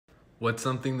What's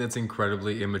something that's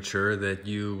incredibly immature that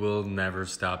you will never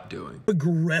stop doing?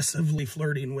 Aggressively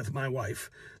flirting with my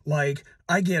wife. Like,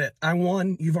 I get it. I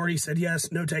won. You've already said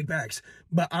yes. No takebacks.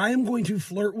 But I am going to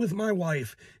flirt with my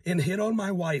wife and hit on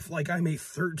my wife like I'm a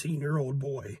 13-year-old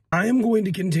boy. I am going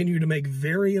to continue to make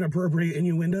very inappropriate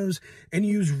innuendos and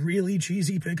use really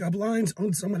cheesy pickup lines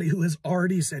on somebody who has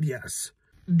already said yes.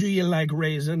 Do you like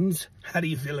raisins? How do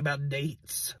you feel about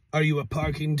dates? Are you a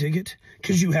parking ticket?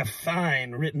 'Cause you have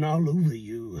fine written all over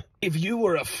you. If you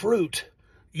were a fruit,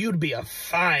 you'd be a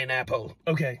fine apple.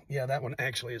 Okay, yeah, that one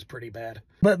actually is pretty bad.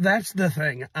 But that's the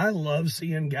thing. I love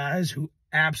seeing guys who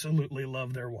absolutely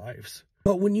love their wives.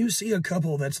 But when you see a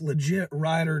couple that's legit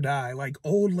ride or die, like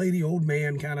old lady, old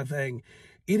man kind of thing,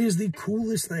 it is the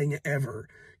coolest thing ever.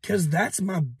 'Cause that's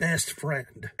my best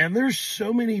friend. And there's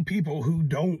so many people who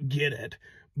don't get it,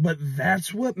 but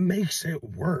that's what makes it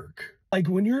work. Like,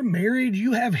 when you're married,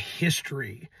 you have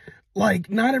history.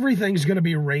 Like, not everything's going to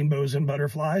be rainbows and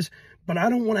butterflies, but I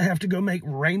don't want to have to go make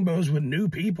rainbows with new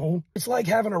people. It's like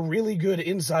having a really good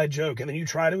inside joke, and then you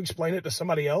try to explain it to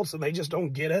somebody else, and they just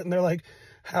don't get it, and they're like,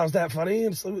 how's that funny?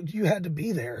 And so you had to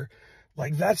be there.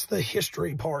 Like, that's the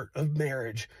history part of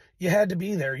marriage. You had to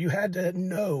be there. You had to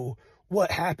know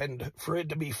what happened for it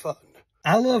to be fun.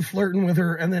 I love flirting with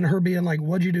her and then her being like,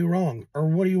 what'd you do wrong? Or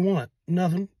what do you want?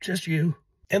 Nothing, just you.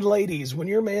 And ladies, when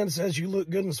your man says you look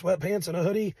good in sweatpants and a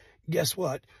hoodie, guess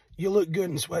what? You look good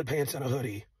in sweatpants and a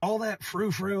hoodie. All that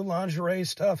frou-frou lingerie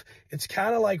stuff, it's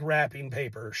kind of like wrapping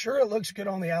paper. Sure, it looks good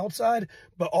on the outside,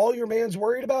 but all your man's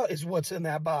worried about is what's in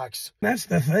that box. That's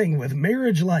the thing with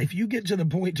marriage life. You get to the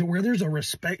point to where there's a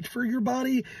respect for your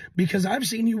body, because I've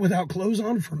seen you without clothes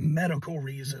on for medical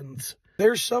reasons.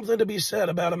 There's something to be said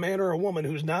about a man or a woman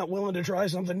who's not willing to try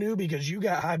something new because you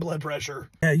got high blood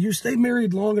pressure. Yeah, you stay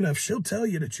married long enough, she'll tell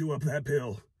you to chew up that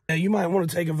pill. Yeah, you might want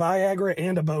to take a Viagra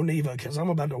and a Boniva, because I'm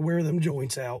about to wear them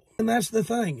joints out. And that's the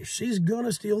thing. She's going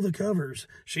to steal the covers.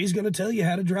 She's going to tell you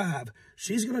how to drive.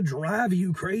 She's going to drive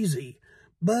you crazy.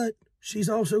 But she's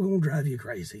also going to drive you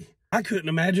crazy. I couldn't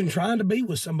imagine trying to be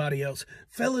with somebody else.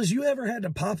 Fellas, you ever had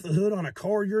to pop the hood on a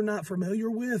car you're not familiar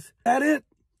with? That it?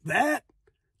 That?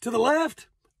 To the left?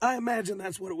 I imagine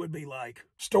that's what it would be like.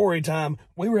 Story time.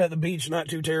 We were at the beach not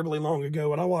too terribly long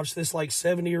ago, and I watched this like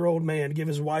 70-year-old man give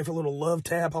his wife a little love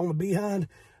tap on the behind.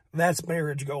 That's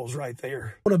marriage goals right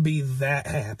there. I want to be that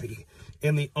happy,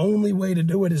 and the only way to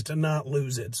do it is to not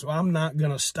lose it, so I'm not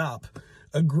going to stop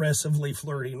aggressively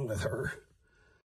flirting with her.